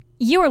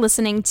You are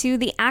listening to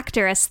the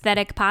Actor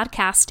Aesthetic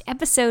Podcast,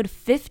 episode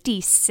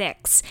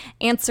 56,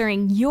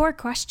 answering your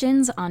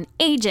questions on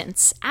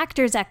agents,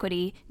 actors'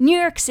 equity, New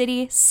York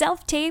City,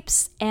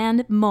 self-tapes,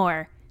 and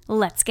more.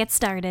 Let's get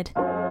started.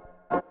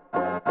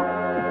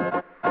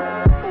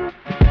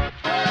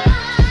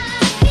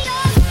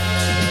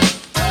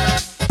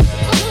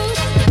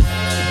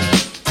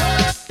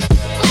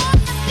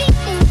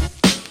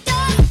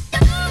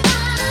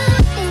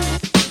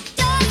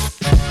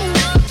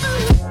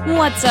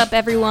 What's up,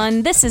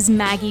 everyone? This is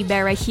Maggie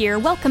Berra here.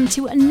 Welcome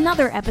to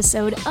another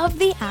episode of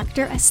the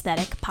Actor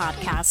Aesthetic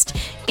Podcast.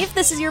 If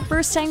this is your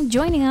first time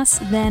joining us,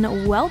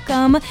 then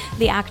welcome.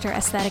 The Actor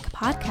Aesthetic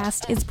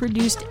Podcast is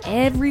produced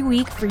every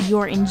week for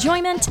your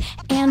enjoyment,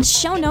 and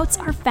show notes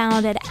are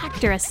found at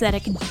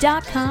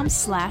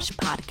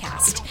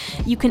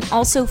actoraesthetic.com/podcast. You can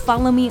also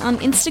follow me on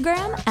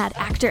Instagram at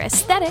Actor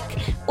Aesthetic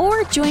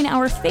or join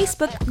our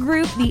Facebook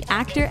group, the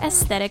Actor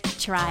Aesthetic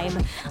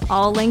Tribe.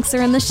 All links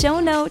are in the show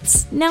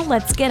notes. Now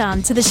let's get on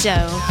to the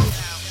show.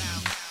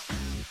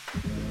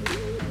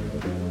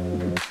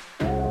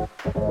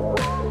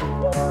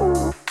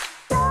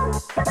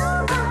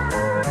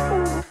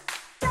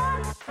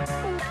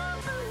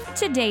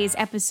 Today's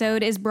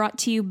episode is brought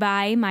to you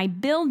by my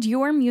Build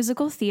Your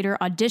Musical Theater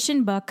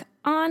Audition Book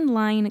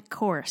online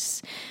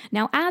course.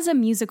 Now, as a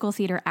musical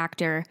theater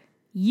actor,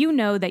 you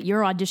know that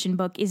your audition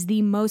book is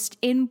the most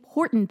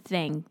important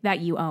thing that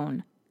you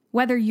own.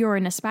 Whether you're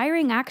an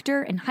aspiring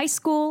actor in high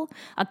school,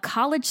 a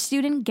college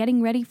student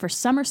getting ready for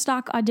summer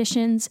stock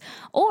auditions,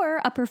 or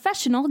a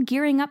professional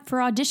gearing up for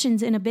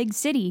auditions in a big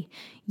city,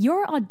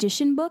 your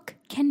audition book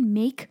can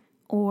make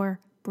or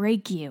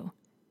break you.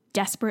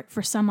 Desperate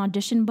for some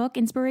audition book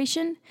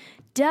inspiration?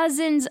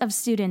 Dozens of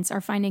students are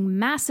finding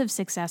massive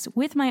success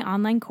with my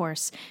online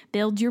course,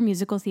 Build Your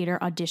Musical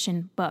Theater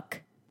Audition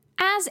Book.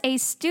 As a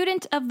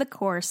student of the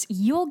course,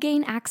 you'll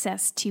gain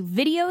access to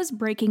videos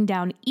breaking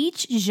down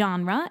each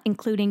genre,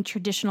 including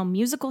traditional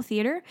musical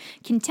theater,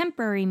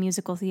 contemporary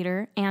musical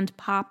theater, and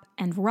pop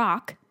and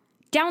rock,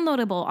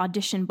 downloadable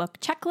audition book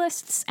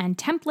checklists and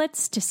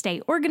templates to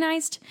stay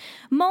organized,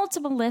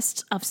 multiple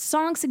lists of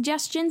song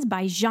suggestions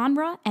by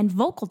genre and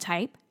vocal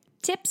type,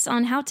 tips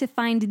on how to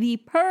find the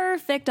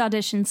perfect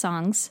audition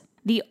songs,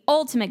 the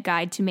ultimate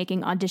guide to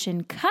making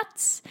audition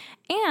cuts,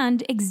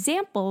 and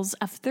examples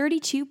of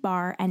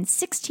 32-bar and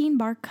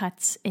 16-bar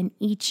cuts in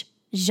each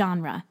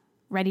genre.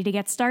 Ready to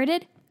get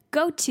started?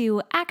 Go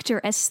to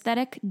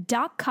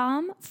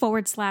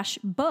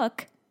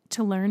actoraesthetic.com/book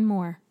to learn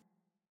more.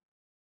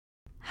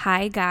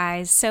 Hi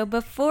guys, so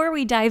before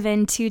we dive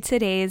into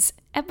today's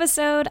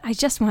episode, I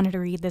just wanted to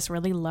read this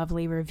really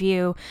lovely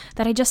review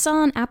that I just saw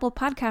on Apple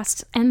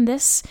Podcasts, and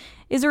this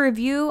is a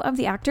review of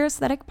the Actor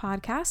Aesthetic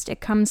Podcast.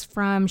 It comes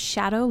from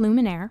Shadow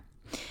Luminaire,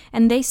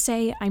 and they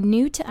say, "I'm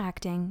new to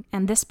acting,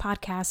 and this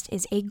podcast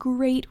is a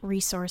great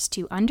resource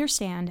to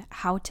understand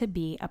how to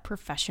be a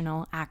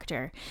professional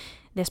actor.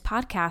 This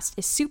podcast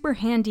is super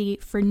handy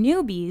for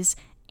newbies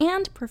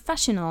and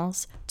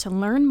professionals to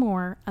learn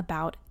more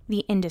about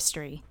the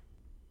industry."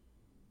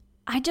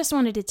 I just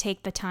wanted to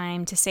take the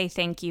time to say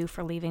thank you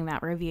for leaving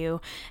that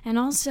review, and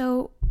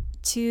also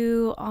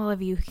to all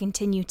of you who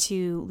continue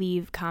to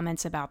leave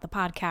comments about the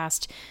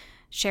podcast,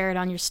 share it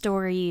on your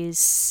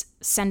stories,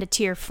 send it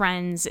to your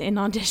friends in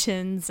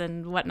auditions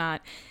and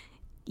whatnot.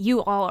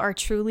 You all are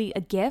truly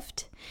a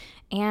gift,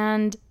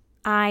 and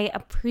I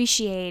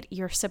appreciate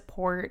your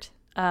support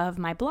of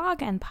my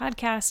blog and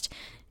podcast,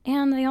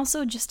 and I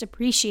also just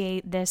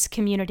appreciate this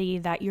community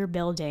that you're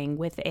building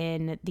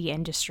within the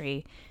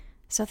industry.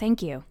 So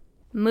thank you.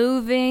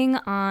 Moving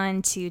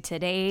on to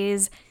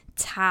today's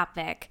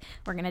topic.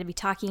 We're going to be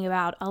talking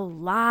about a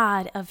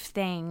lot of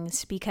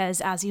things because,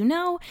 as you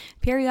know,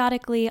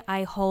 periodically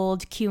I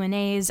hold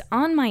Q&As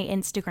on my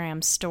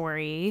Instagram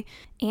story,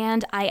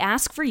 and I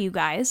ask for you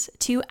guys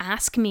to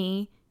ask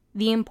me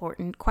the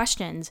important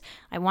questions.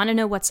 I want to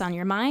know what's on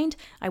your mind.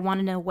 I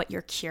want to know what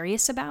you're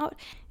curious about,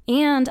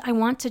 and I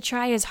want to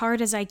try as hard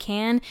as I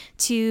can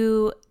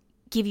to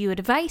give you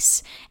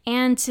advice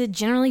and to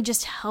generally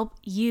just help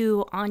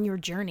you on your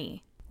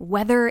journey.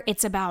 Whether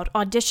it's about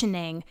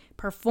auditioning,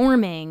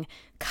 performing,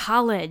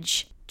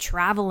 college,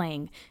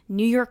 traveling,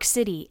 New York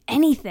City,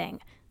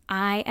 anything,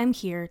 I am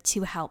here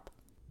to help.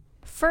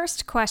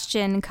 First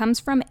question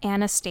comes from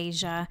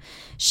Anastasia.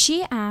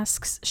 She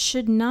asks,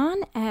 should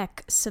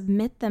non-EQ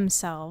submit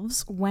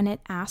themselves when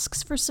it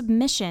asks for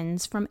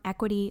submissions from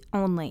equity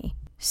only?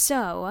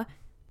 So,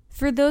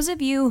 for those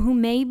of you who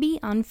may be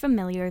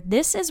unfamiliar,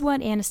 this is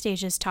what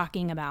Anastasia is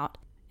talking about.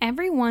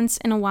 Every once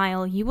in a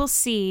while, you will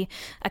see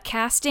a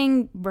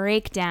casting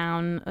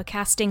breakdown, a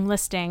casting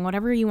listing,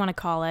 whatever you want to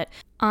call it,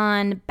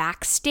 on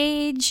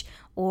Backstage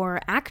or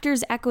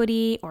Actors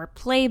Equity or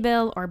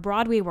Playbill or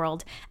Broadway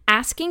World,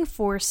 asking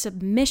for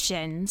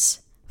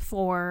submissions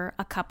for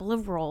a couple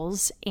of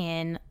roles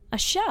in a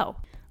show.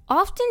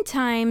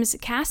 Oftentimes,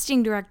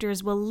 casting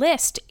directors will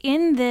list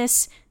in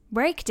this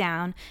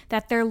breakdown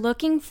that they're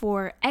looking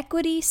for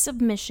equity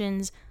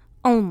submissions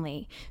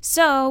only.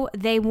 So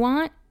they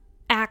want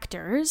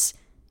actors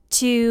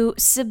to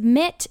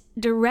submit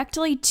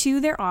directly to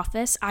their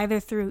office, either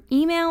through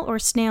email or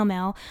snail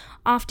mail.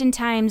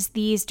 Oftentimes,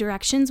 these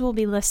directions will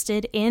be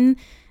listed in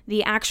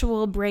the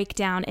actual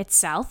breakdown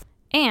itself.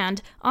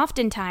 And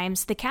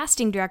oftentimes, the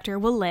casting director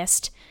will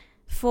list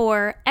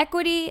for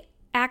equity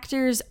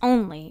actors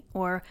only,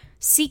 or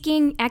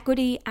seeking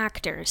equity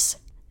actors.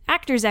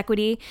 Actors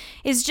Equity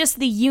is just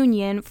the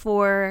union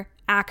for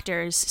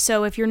actors.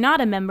 So if you're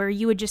not a member,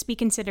 you would just be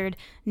considered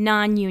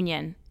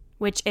non-union,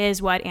 which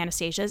is what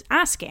Anastasia is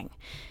asking.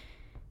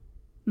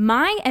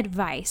 My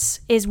advice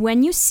is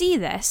when you see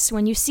this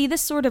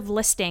sort of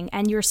listing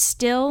and you're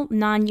still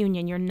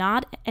non-union, you're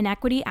not an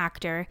equity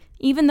actor,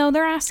 even though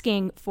they're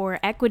asking for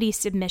equity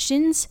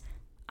submissions,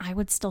 I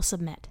would still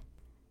submit.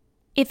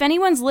 If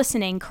anyone's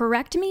listening,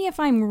 correct me if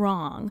I'm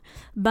wrong,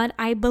 but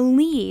I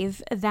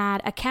believe that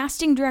a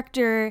casting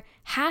director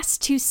has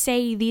to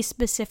say these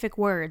specific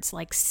words,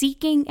 like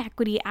seeking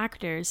equity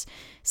actors,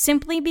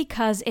 simply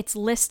because it's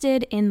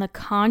listed in the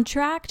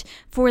contract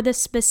for the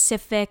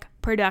specific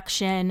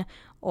production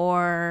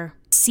or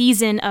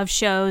season of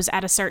shows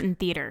at a certain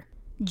theater.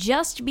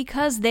 Just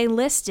because they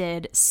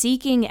listed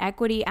seeking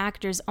equity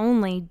actors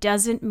only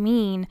doesn't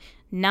mean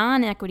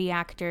non-equity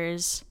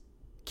actors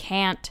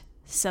can't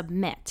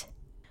submit.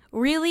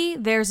 Really,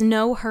 there's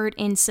no hurt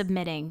in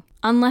submitting.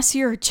 Unless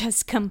you're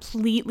just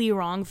completely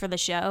wrong for the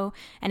show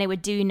and it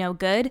would do you no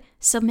good,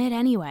 submit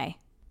anyway.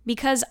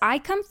 Because I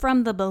come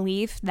from the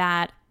belief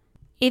that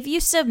if you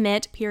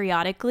submit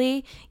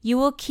periodically, you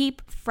will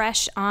keep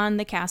fresh on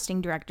the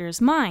casting director's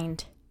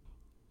mind.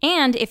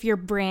 And if you're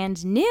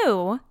brand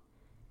new,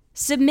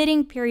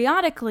 submitting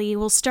periodically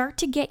will start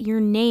to get your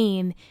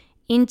name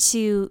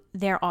into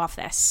their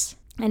office.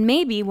 And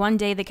maybe one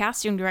day the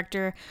casting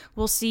director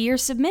will see your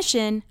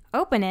submission,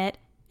 open it,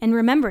 and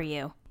remember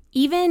you.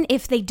 Even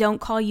if they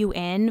don't call you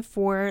in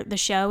for the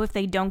show, if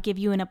they don't give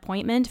you an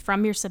appointment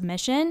from your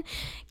submission,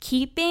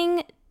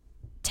 keeping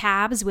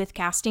tabs with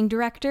casting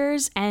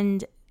directors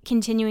and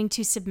continuing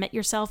to submit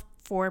yourself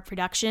for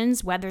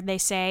productions, whether they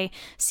say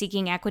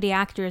seeking equity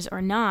actors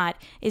or not,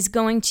 is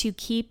going to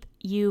keep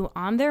you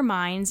on their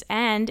minds,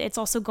 and it's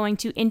also going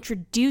to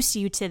introduce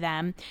you to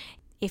them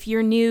if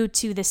you're new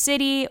to the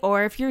city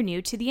or if you're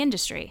new to the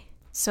industry.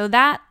 So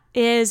that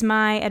is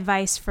my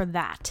advice for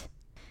that.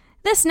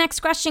 This next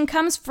question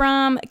comes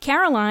from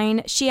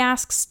Caroline. She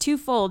asks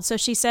twofold. So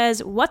she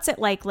says, what's it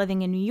like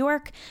living in New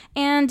York?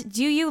 And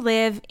do you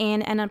live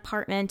in an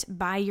apartment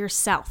by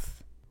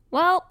yourself?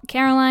 Well,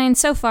 Caroline,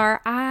 so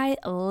far, I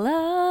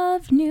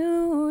love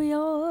New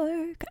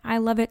York. I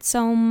love it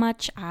so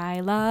much. I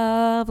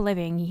love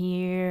living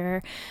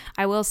here.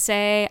 I will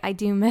say I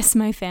do miss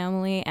my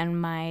family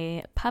and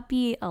my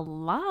puppy a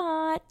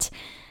lot,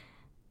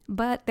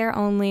 but they're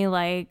only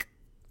like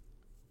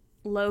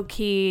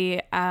low-key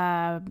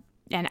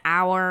an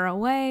hour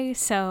away,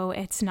 so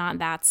it's not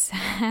that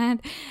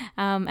sad.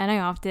 And I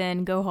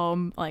often go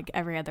home like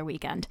every other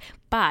weekend,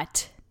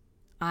 but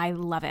I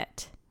love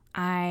it.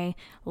 I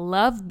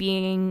love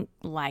being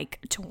like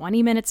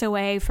 20 minutes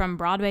away from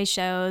Broadway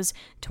shows,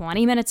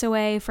 20 minutes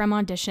away from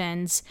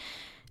auditions,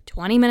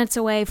 20 minutes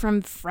away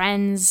from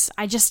friends.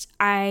 I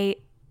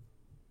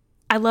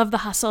love the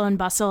hustle and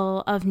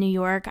bustle of New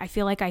York. I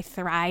feel like I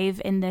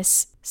thrive in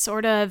this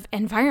sort of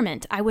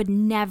environment. I would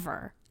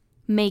never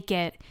make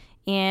it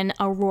in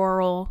a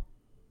rural,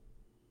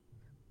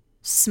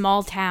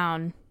 small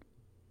town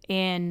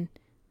in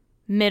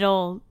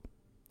middle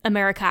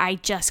America. I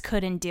just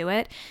couldn't do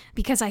it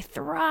because I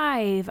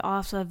thrive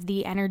off of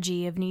the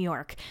energy of New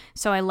York.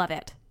 So I love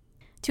it.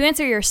 To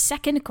answer your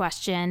second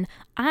question,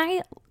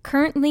 I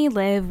currently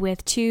live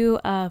with two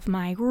of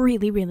my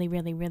really, really,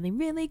 really, really,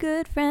 really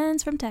good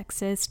friends from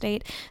Texas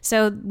State.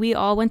 So we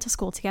all went to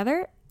school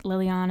together.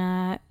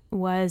 Liliana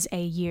was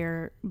a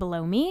year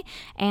below me,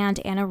 and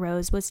Anna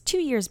Rose was 2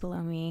 years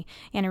below me.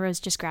 Anna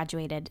Rose just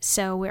graduated.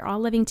 So we're all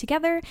living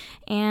together,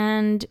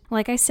 and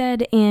like I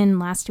said in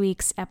last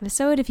week's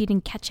episode, if you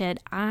didn't catch it,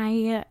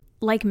 I,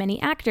 like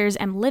many actors,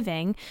 am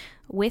living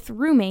with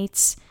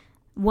roommates,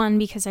 one,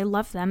 because I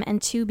love them,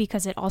 and two,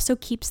 because it also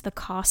keeps the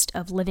cost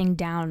of living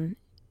down.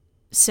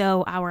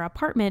 So our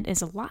apartment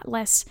is a lot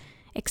less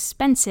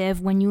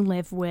expensive when you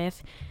live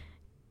with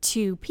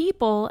two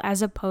people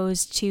as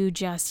opposed to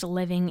just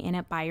living in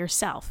it by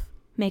yourself.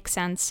 Makes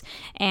sense.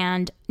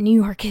 And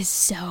New York is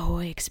so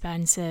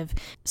expensive.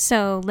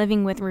 So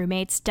living with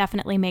roommates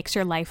definitely makes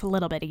your life a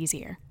little bit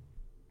easier.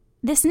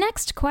 This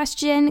next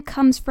question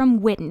comes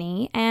from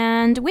Whitney,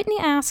 and Whitney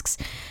asks,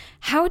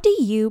 how do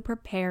you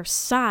prepare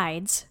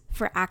sides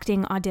for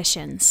acting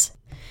auditions?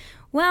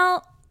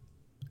 Well,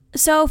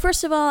 so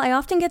first of all, I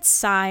often get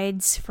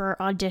sides for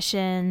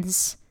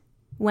auditions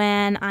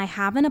when I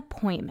have an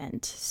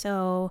appointment.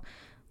 So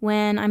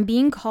when I'm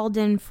being called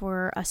in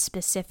for a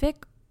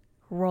specific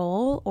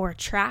role or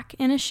track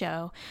in a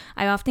show,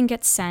 I often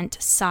get sent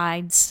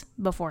sides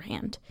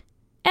beforehand.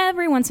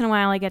 Every once in a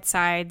while I get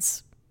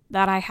sides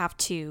that I have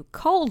to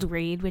cold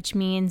read, which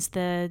means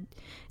the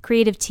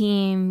creative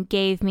team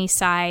gave me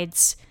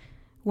sides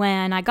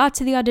when I got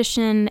to the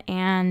audition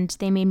and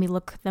they made me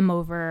look them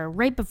over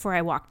right before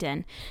I walked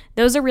in.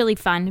 Those are really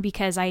fun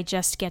because I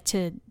just get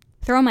to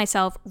throw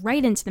myself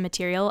right into the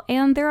material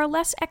and there are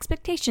less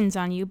expectations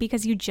on you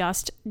because you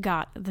just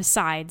got the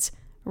sides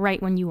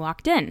right when you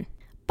walked in.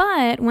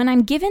 But when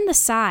I'm given the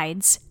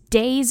sides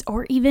days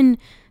or even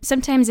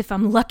sometimes if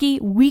I'm lucky,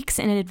 weeks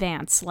in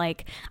advance.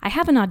 Like I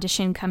have an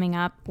audition coming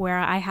up where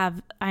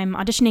I'm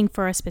auditioning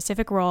for a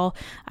specific role.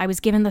 I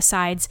was given the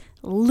sides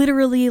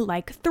literally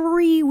like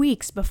 3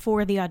 weeks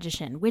before the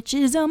audition, which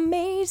is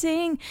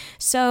amazing.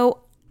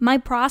 So my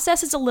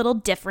process is a little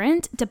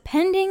different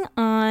depending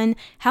on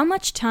how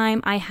much time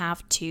I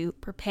have to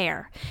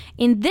prepare.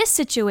 In this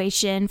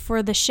situation,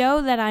 for the show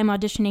that I'm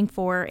auditioning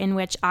for, in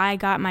which I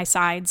got my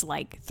sides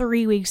like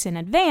 3 weeks in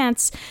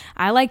advance,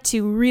 I like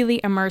to really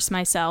immerse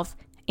myself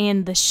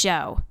in the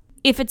show.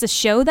 If it's a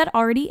show that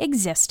already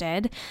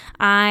existed,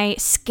 I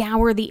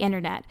scour the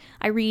internet.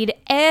 I read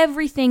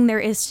everything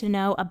there is to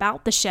know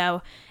about the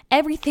show,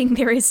 everything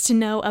there is to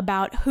know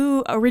about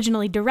who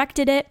originally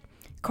directed it,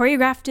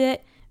 choreographed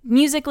it,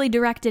 musically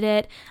directed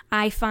it.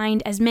 I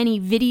find as many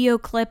video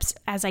clips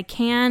as I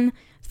can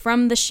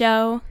from the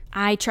show.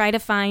 I try to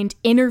find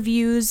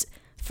interviews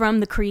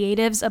from the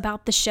creatives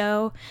about the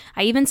show.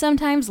 I even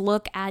sometimes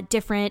look at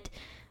different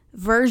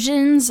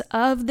versions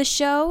of the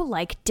show,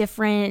 like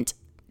different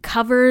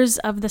covers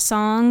of the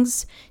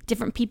songs,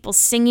 different people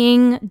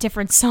singing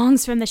different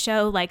songs from the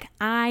show. Like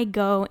I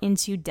go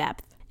into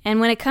depth. And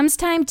when it comes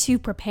time to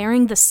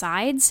preparing the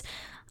sides,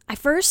 I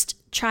first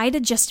try to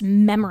just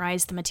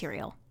memorize the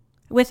material.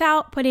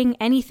 Without putting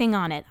anything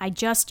on it, I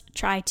just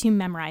try to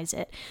memorize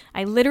it.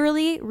 I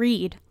literally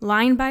read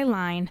line by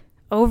line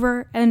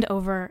over and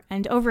over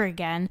and over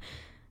again.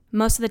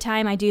 Most of the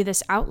time I do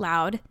this out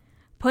loud,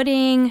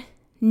 putting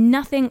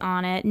nothing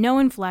on it, no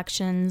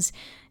inflections,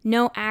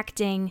 no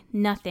acting,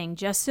 nothing,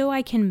 just so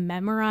I can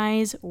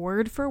memorize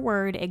word for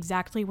word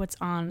exactly what's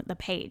on the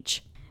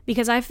page.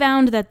 Because I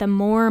found that the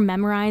more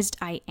memorized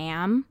I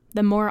am,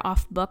 the more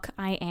off book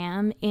I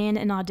am in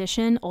an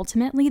audition,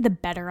 ultimately the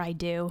better I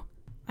do.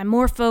 I'm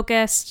more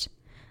focused,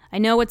 I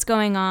know what's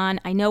going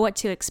on, I know what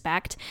to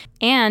expect,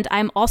 and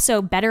I'm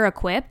also better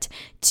equipped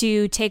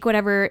to take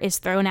whatever is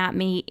thrown at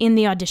me in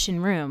the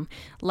audition room.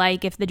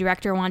 Like if the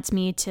director wants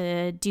me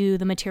to do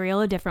the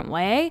material a different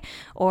way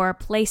or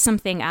play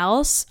something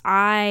else,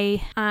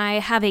 I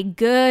have a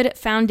good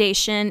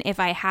foundation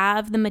if I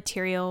have the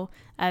material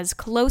as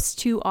close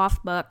to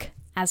off book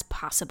as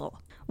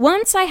possible.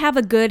 Once I have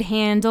a good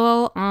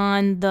handle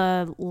on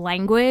the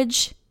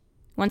language,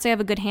 once I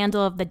have a good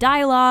handle of the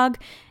dialogue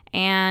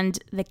and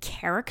the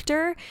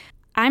character,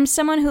 I'm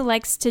someone who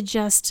likes to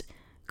just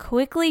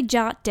quickly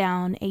jot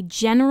down a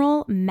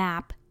general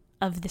map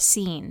of the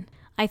scene.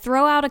 I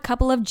throw out a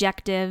couple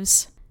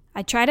objectives.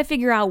 I try to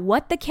figure out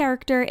what the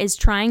character is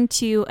trying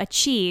to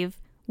achieve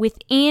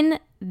within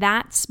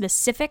that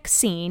specific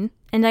scene,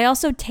 and I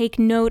also take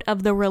note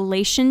of the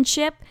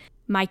relationship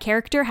my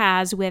character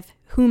has with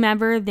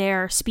whomever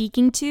they're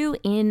speaking to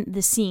in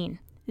the scene.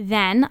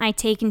 Then I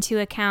take into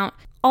account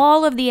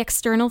all of the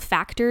external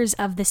factors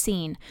of the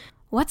scene.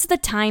 What's the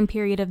time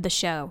period of the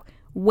show?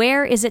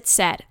 Where is it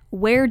set?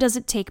 Where does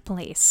it take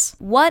place?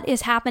 What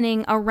is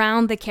happening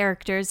around the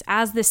characters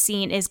as the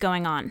scene is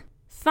going on?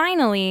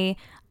 Finally,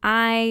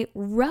 I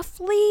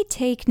roughly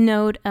take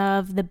note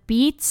of the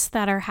beats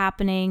that are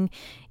happening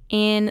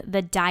in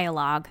the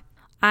dialogue.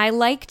 I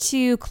like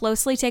to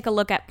closely take a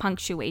look at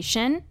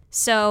punctuation,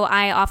 so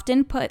I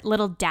often put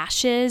little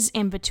dashes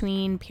in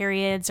between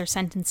periods or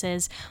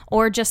sentences,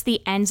 or just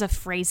the ends of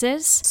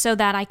phrases, so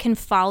that I can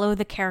follow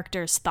the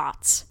character's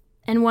thoughts.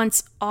 And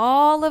once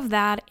all of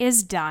that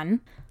is done,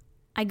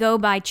 I go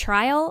by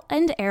trial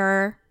and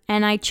error,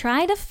 and I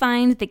try to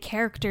find the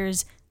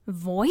character's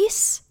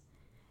voice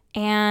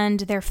and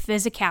their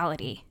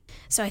physicality.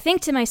 So I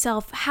think to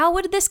myself, how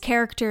would this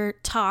character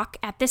talk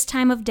at this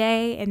time of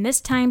day, in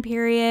this time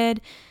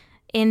period,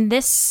 in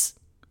this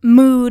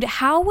mood?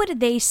 How would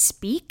they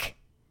speak?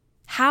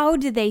 How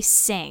do they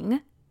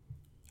sing?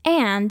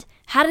 And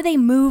how do they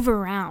move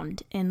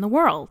around in the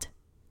world?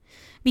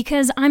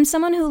 Because I'm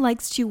someone who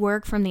likes to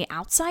work from the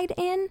outside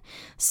in,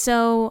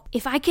 so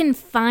if I can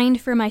find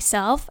for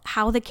myself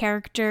how the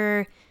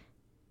character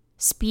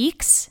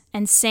speaks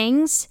and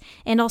sings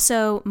and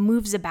also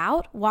moves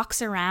about,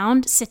 walks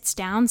around, sits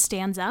down,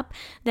 stands up,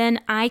 then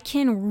I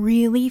can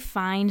really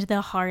find the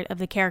heart of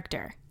the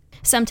character.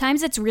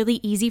 Sometimes it's really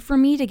easy for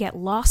me to get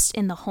lost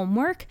in the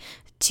homework,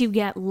 to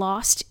get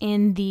lost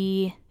in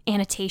the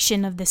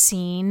annotation of the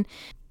scene.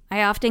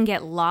 I often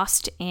get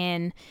lost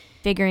in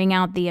figuring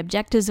out the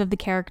objectives of the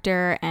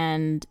character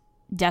and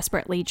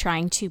desperately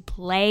trying to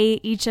play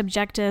each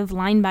objective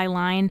line by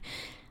line.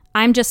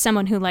 I'm just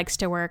someone who likes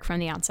to work from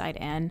the outside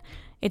in.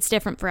 It's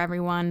different for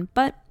everyone,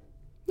 but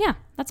yeah,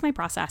 that's my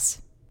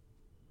process.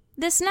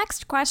 This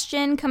next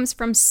question comes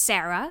from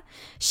Sarah.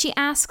 She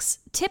asks,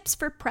 tips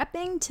for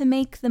prepping to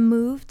make the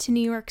move to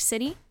New York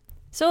City?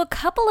 So a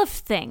couple of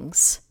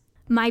things.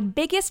 My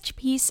biggest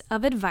piece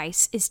of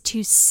advice is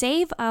to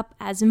save up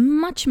as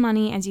much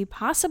money as you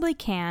possibly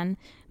can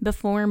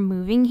before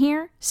moving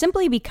here,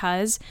 simply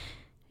because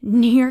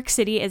New York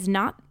City is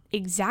not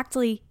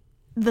exactly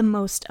the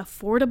most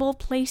affordable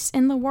place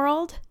in the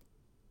world.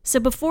 So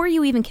before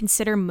you even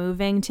consider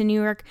moving to New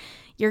York,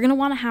 you're going to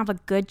want to have a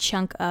good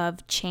chunk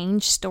of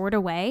change stored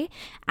away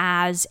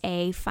as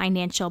a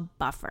financial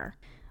buffer.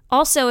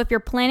 Also, if you're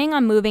planning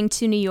on moving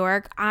to New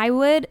York, I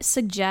would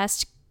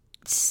suggest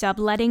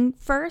subletting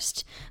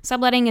first.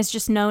 Subletting is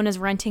just known as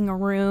renting a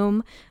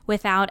room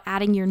without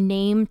adding your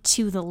name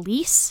to the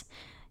lease.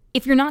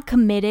 If you're not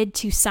committed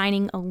to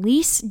signing a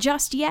lease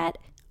just yet,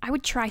 I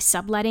would try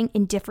subletting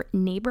in different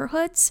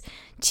neighborhoods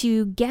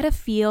to get a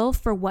feel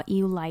for what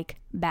you like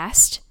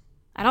best.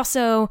 I'd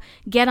also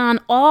get on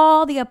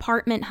all the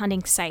apartment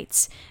hunting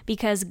sites,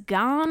 because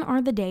gone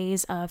are the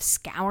days of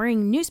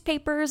scouring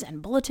newspapers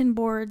and bulletin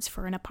boards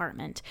for an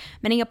apartment.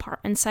 Many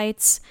apartment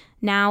sites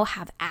now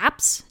have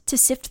apps to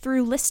sift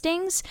through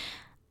listings.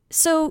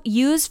 So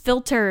use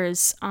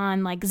filters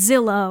on like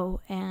Zillow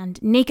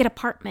and Naked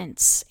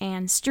Apartments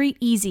and Street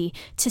Easy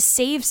to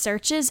save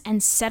searches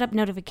and set up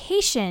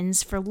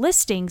notifications for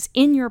listings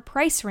in your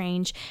price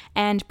range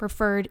and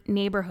preferred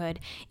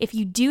neighborhood. If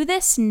you do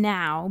this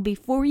now,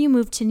 before you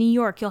move to New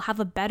York, you'll have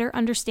a better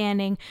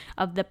understanding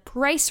of the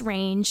price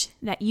range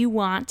that you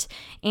want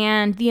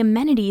and the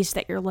amenities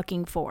that you're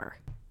looking for.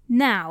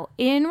 Now,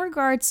 in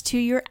regards to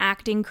your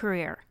acting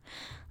career,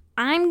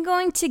 I'm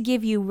going to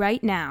give you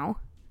right now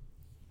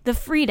the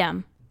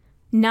freedom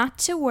not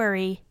to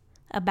worry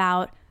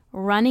about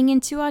running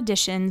into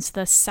auditions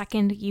the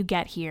second you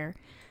get here.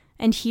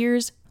 And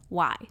here's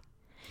why.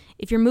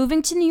 If you're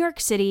moving to New York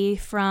City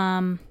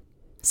from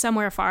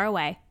somewhere far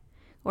away,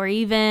 or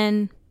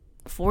even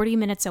 40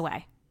 minutes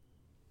away,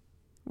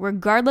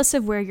 regardless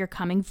of where you're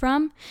coming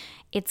from,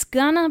 it's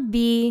gonna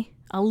be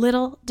a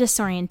little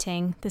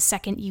disorienting the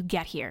second you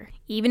get here.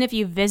 Even if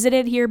you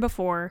visited here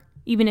before,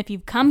 even if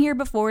you've come here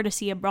before to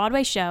see a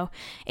Broadway show,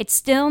 it's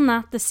still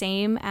not the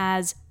same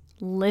as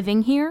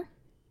living here,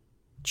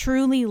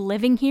 truly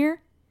living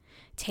here,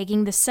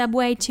 taking the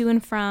subway to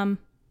and from,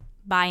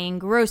 buying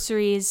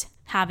groceries,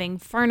 having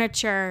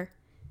furniture,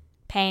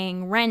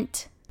 paying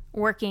rent,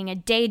 working a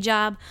day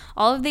job.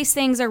 All of these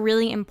things are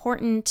really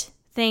important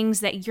things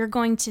that you're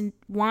going to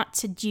want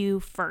to do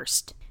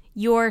first.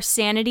 Your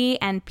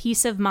sanity and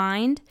peace of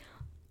mind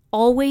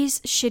always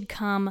should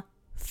come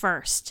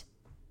first.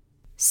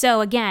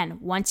 So again,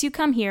 once you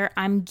come here,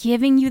 I'm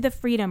giving you the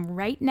freedom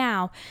right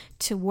now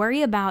to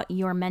worry about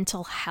your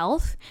mental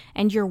health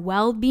and your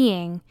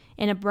well-being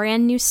in a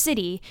brand new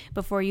city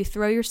before you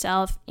throw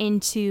yourself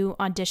into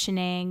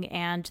auditioning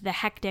and the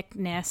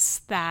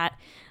hecticness that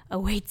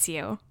awaits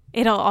you.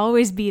 It'll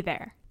always be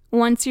there.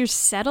 Once you're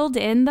settled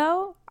in,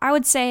 though, I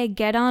would say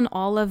get on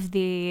all of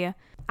the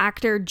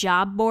actor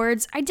job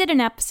boards. I did an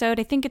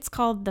episode, I think it's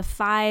called the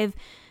 5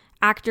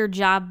 actor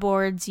job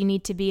boards you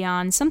need to be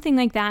on, something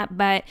like that,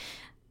 but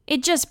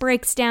it just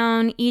breaks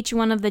down each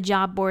one of the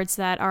job boards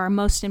that are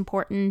most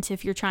important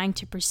if you're trying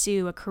to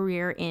pursue a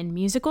career in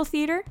musical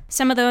theater.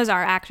 Some of those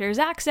are Actors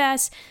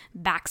Access,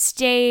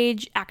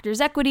 Backstage,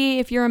 Actors Equity,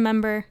 if you're a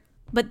member.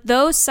 But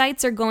those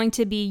sites are going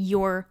to be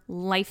your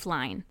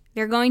lifeline.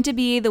 They're going to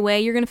be the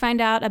way you're going to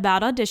find out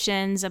about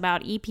auditions,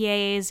 about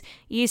EPAs,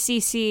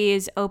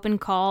 ECCs, open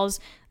calls.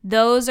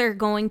 Those are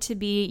going to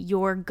be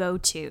your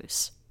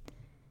go-tos.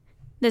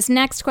 This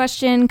next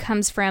question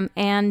comes from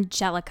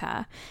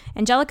Angelica.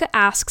 Angelica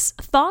asks,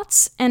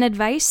 thoughts and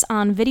advice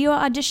on video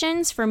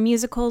auditions for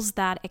musicals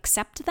that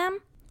accept them?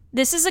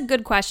 This is a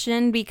good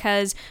question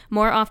because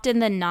more often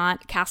than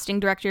not, casting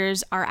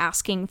directors are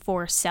asking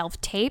for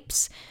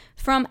self-tapes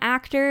from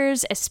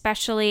actors,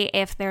 especially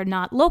if they're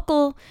not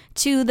local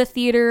to the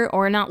theater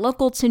or not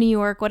local to New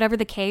York, whatever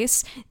the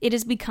case. It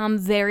has become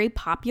very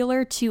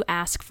popular to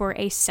ask for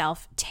a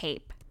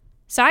self-tape.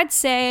 So I'd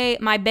say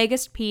my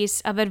biggest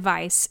piece of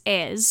advice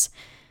is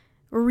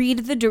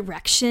read the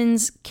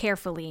directions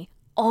carefully.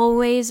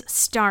 Always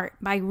start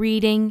by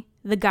reading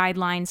the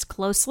guidelines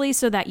closely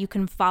so that you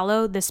can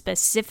follow the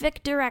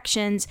specific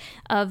directions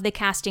of the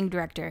casting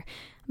director.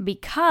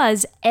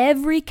 Because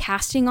every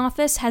casting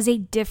office has a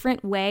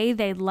different way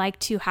they'd like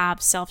to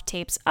have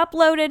self-tapes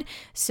uploaded,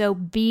 so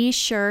be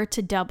sure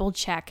to double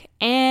check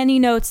any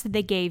notes that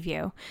they gave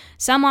you.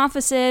 Some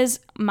offices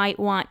might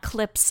want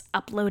clips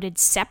uploaded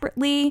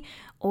separately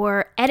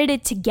or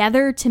edited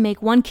together to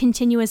make one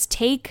continuous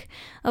take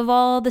of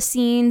all the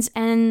scenes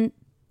and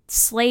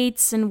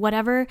slates and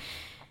whatever.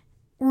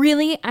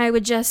 Really, I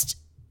would just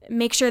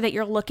make sure that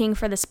you're looking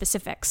for the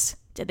specifics.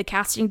 Did the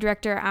casting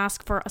director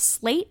ask for a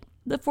slate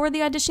before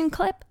the audition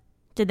clip?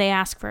 Did they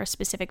ask for a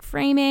specific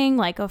framing,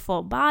 like a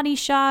full body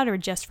shot or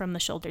just from the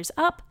shoulders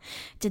up?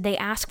 Did they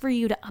ask for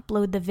you to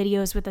upload the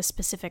videos with a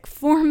specific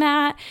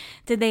format?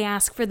 Did they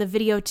ask for the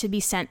video to be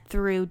sent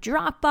through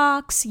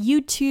Dropbox,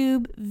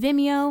 YouTube,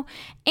 Vimeo?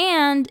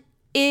 And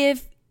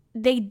if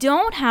they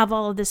don't have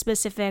all of the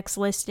specifics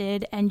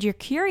listed and you're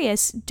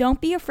curious, don't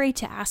be afraid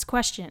to ask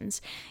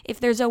questions. If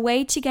there's a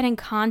way to get in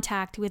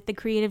contact with the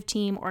creative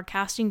team or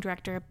casting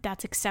director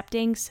that's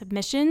accepting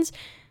submissions,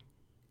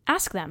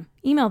 ask them,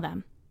 email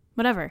them,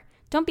 whatever.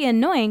 Don't be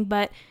annoying,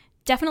 but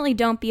definitely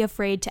don't be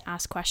afraid to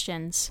ask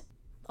questions.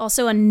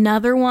 Also,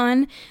 another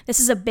one, this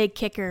is a big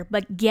kicker,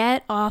 but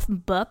get off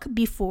book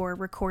before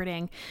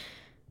recording.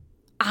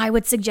 I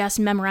would suggest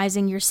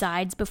memorizing your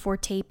sides before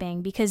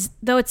taping because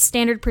though it's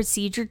standard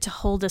procedure to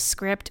hold a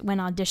script when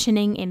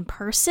auditioning in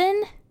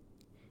person,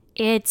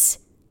 it's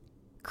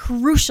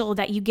crucial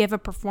that you give a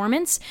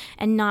performance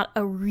and not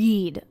a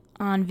read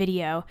on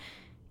video.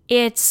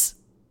 It's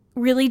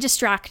really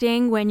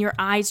distracting when your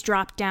eyes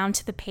drop down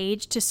to the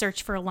page to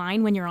search for a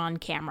line when you're on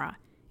camera.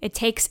 It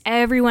takes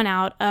everyone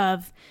out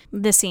of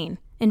the scene.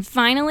 And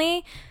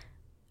finally,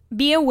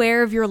 be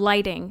aware of your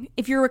lighting.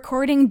 If you're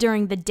recording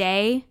during the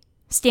day,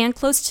 stand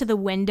close to the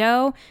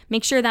window.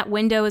 Make sure that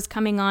window is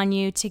coming on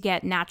you to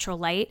get natural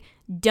light.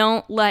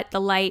 Don't let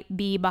the light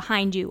be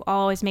behind you.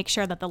 Always make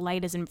sure that the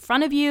light is in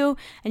front of you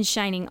and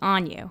shining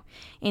on you.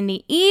 In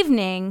the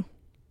evening,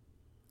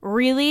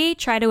 really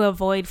try to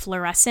avoid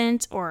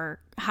fluorescent or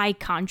high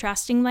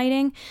contrasting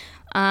lighting.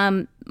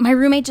 My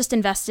roommate just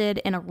invested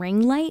in a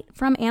ring light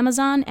from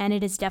Amazon, and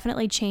it has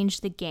definitely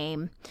changed the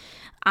game.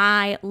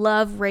 I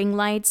love ring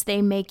lights.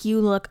 They make you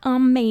look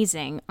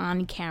amazing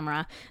on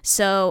camera.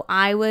 So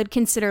I would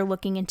consider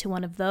looking into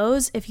one of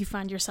those if you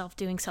find yourself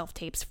doing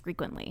self-tapes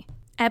frequently.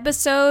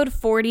 Episode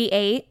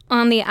 48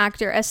 on the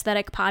Actor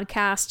Aesthetic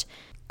podcast,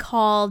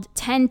 called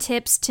 10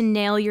 Tips to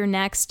Nail Your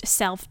Next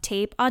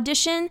Self-Tape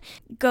Audition,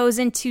 goes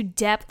into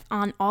depth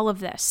on all of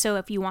this. So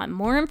if you want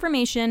more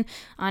information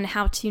on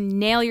how to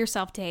nail your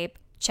self-tape,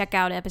 check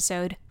out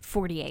episode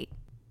 48.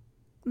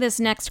 This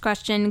next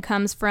question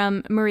comes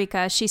from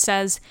Marika. She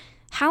says,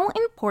 how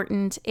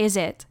important is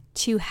it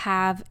to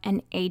have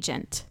an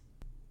agent?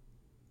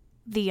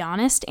 The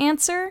honest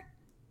answer?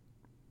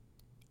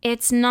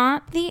 It's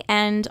not the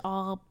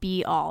end-all,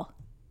 be-all.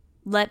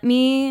 Let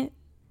me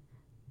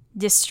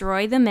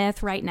destroy the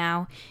myth right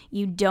now.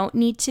 You don't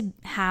need to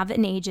have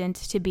an agent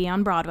to be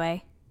on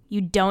Broadway.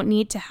 You don't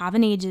need to have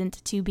an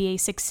agent to be a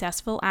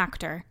successful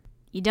actor.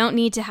 You don't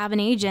need to have an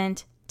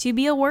agent to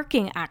be a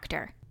working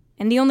actor.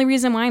 And the only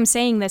reason why I'm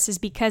saying this is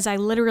because I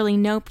literally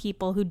know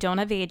people who don't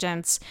have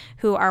agents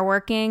who are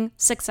working,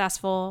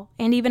 successful,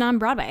 and even on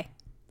Broadway.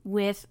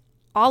 With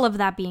all of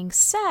that being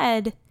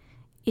said,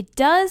 it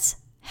does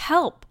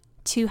help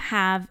to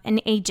have an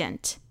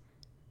agent,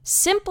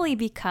 simply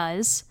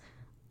because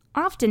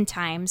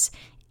oftentimes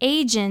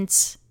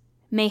agents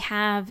may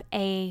have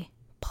a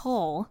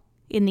pull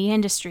in the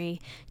industry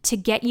to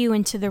get you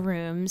into the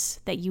rooms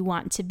that you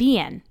want to be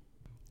in.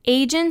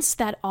 Agents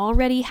that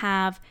already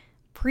have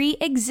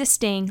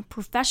pre-existing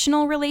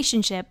professional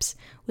relationships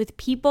with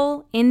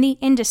people in the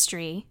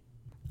industry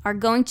are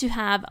going to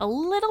have a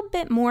little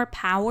bit more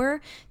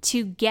power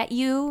to get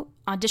you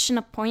audition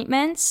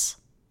appointments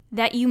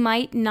that you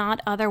might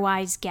not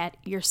otherwise get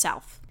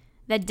yourself.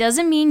 That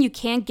doesn't mean you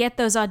can't get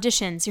those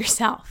auditions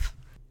yourself.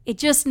 It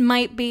just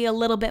might be a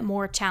little bit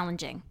more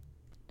challenging.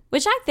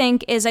 Which I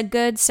think is a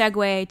good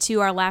segue to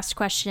our last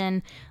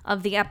question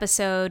of the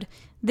episode.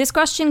 This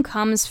question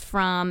comes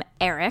from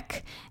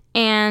Eric,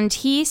 and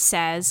he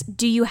says,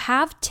 do you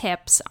have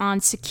tips on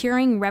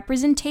securing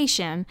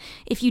representation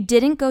if you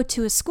didn't go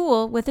to a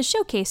school with a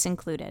showcase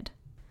included?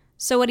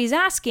 So what he's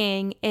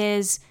asking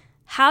is,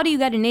 how do you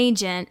get an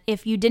agent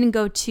if you didn't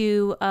go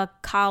to a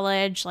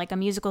college, like a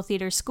musical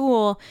theater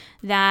school,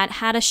 that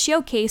had a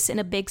showcase in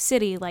a big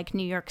city like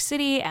New York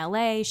City,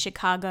 LA,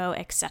 Chicago,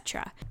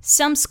 etc.?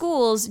 Some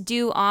schools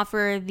do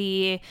offer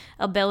the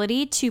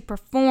ability to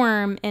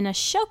perform in a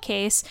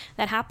showcase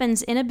that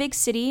happens in a big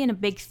city, in a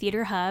big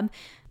theater hub,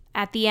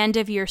 at the end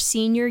of your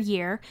senior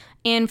year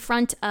in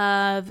front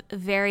of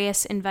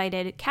various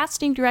invited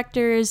casting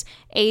directors,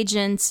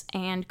 agents,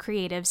 and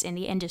creatives in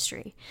the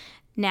industry.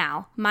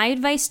 Now, my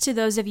advice to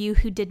those of you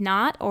who did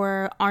not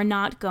or are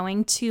not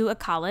going to a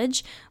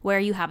college where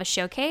you have a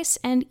showcase,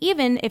 and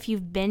even if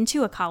you've been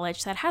to a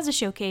college that has a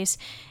showcase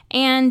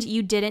and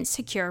you didn't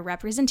secure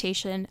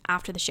representation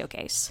after the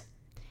showcase.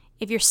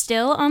 If you're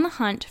still on the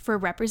hunt for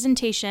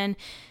representation,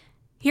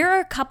 here are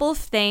a couple of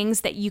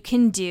things that you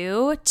can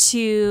do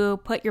to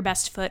put your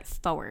best foot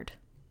forward.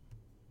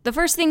 The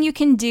first thing you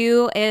can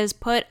do is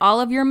put all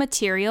of your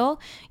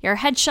material, your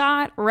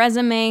headshot,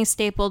 resume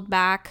stapled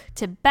back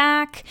to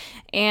back,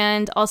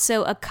 and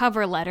also a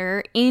cover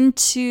letter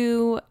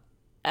into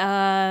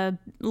a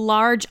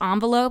large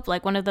envelope,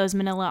 like one of those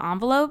manila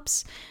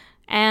envelopes,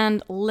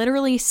 and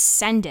literally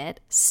send it,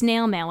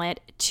 snail mail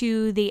it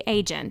to the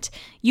agent.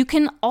 You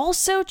can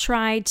also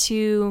try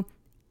to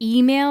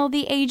email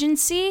the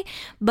agency,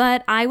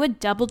 but I would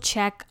double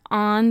check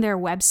on their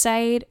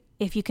website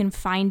if you can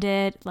find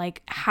it,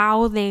 like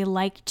how they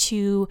like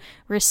to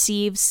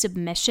receive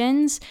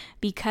submissions,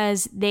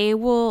 because they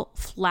will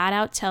flat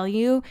out tell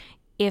you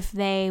if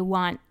they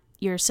want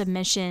your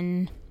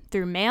submission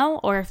through mail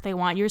or if they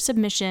want your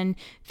submission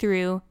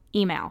through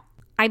email.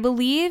 I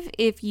believe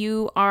if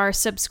you are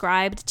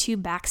subscribed to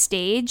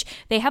Backstage,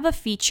 they have a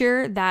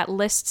feature that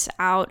lists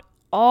out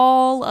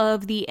all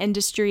of the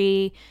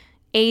industry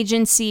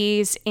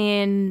agencies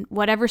in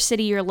whatever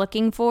city you're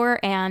looking for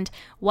and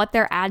what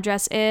their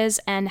address is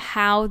and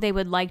how they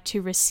would like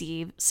to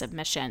receive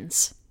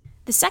submissions.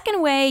 The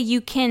second way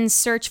you can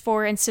search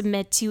for and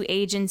submit to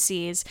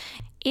agencies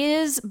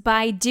is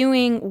by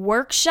doing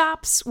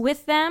workshops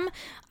with them,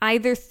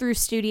 either through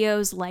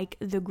studios like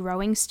The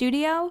Growing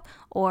Studio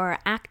or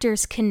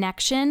Actors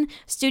Connection,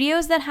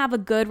 studios that have a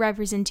good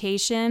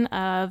representation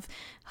of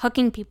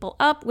hooking people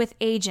up with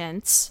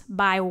agents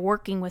by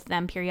working with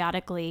them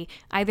periodically,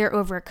 either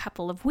over a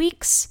couple of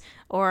weeks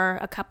or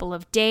a couple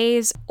of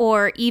days,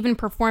 or even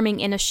performing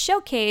in a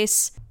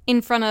showcase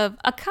in front of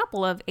a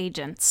couple of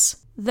agents.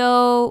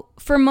 Though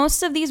for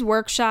most of these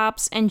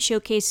workshops and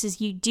showcases,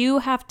 you do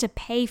have to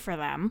pay for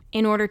them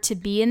in order to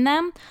be in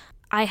them.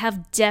 I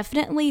have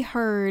definitely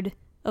heard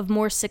of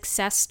more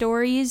success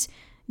stories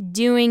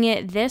doing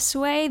it this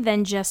way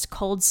than just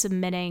cold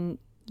submitting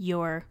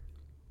your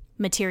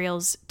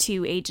materials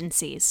to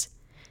agencies.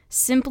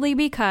 Simply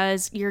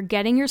because you're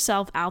getting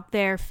yourself out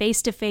there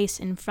face to face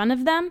in front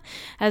of them,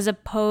 as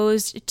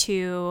opposed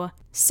to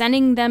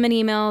sending them an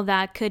email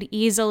that could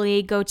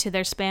easily go to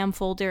their spam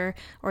folder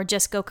or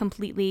just go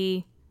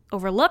completely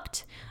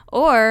overlooked,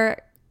 or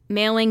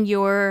mailing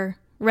your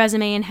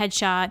resume and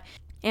headshot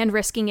and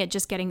risking it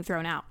just getting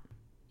thrown out.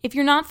 If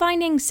you're not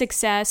finding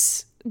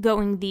success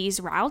going these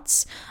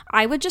routes,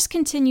 I would just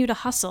continue to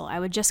hustle. I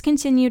would just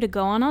continue to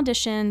go on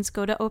auditions,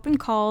 go to open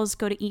calls,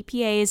 go to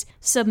EPAs,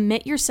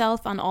 submit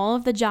yourself on all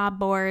of the job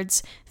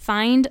boards,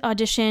 find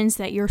auditions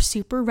that you're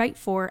super right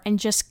for, and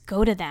just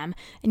go to them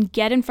and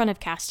get in front of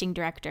casting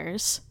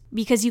directors.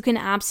 Because you can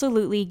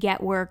absolutely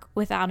get work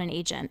without an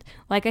agent.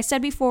 Like I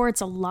said before,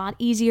 it's a lot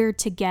easier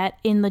to get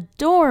in the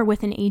door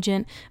with an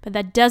agent, but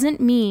that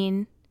doesn't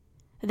mean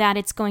that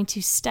it's going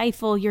to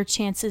stifle your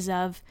chances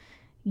of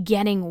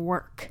getting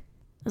work,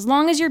 as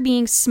long as you're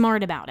being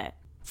smart about it.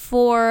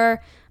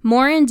 For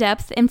more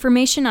in-depth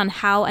information on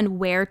how and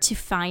where to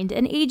find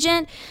an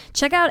agent,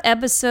 check out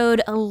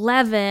episode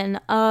 11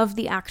 of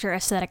the Actor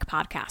Aesthetic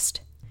podcast.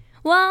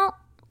 Well,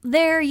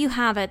 there you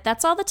have it.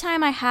 That's all the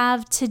time I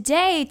have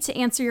today to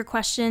answer your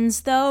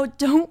questions, though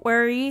don't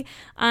worry,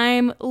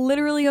 I'm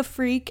literally a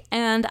freak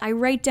and I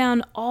write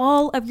down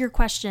all of your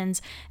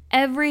questions.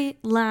 Every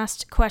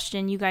last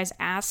question you guys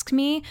ask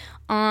me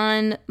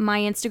on my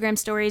Instagram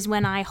stories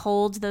when I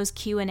hold those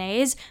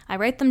Q&As, I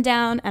write them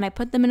down and I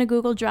put them in a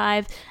Google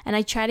Drive and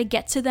I try to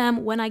get to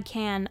them when I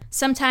can.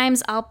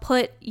 Sometimes I'll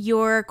put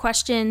your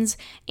questions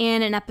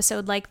in an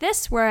episode like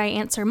this where I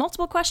answer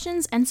multiple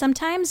questions, and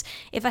sometimes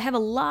if I have a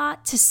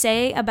lot to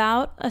say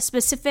about a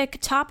specific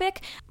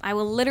topic, I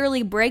will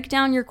literally break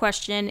down your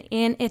question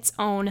in its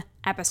own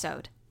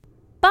episode.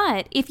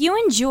 But if you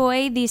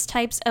enjoy these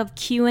types of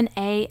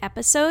Q&A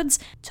episodes,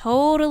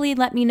 totally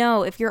let me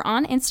know. If you're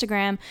on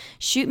Instagram,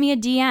 shoot me a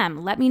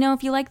DM. Let me know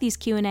if you like these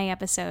Q&A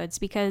episodes,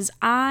 because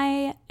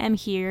I am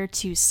here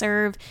to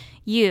serve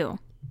you.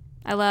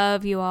 I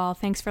love you all.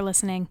 Thanks for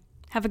listening.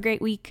 Have a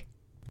great week.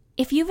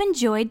 If you've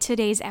enjoyed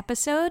today's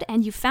episode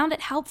and you found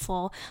it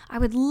helpful, I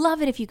would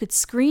love it if you could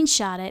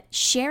screenshot it,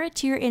 share it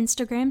to your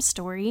Instagram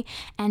story,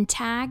 and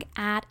tag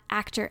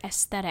 @Actor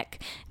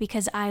Aesthetic,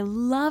 because I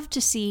love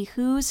to see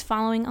who's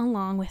following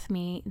along with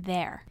me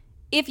there.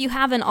 If you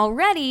haven't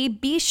already,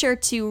 be sure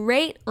to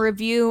rate,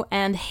 review,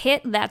 and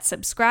hit that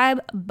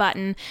subscribe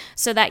button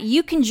so that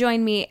you can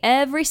join me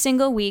every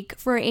single week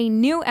for a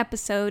new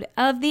episode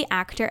of the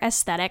Actor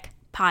Aesthetic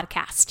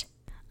podcast.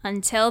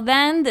 Until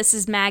then, this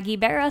is Maggie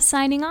Barra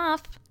signing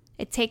off.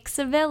 It takes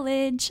a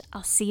village.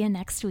 I'll see you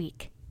next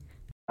week.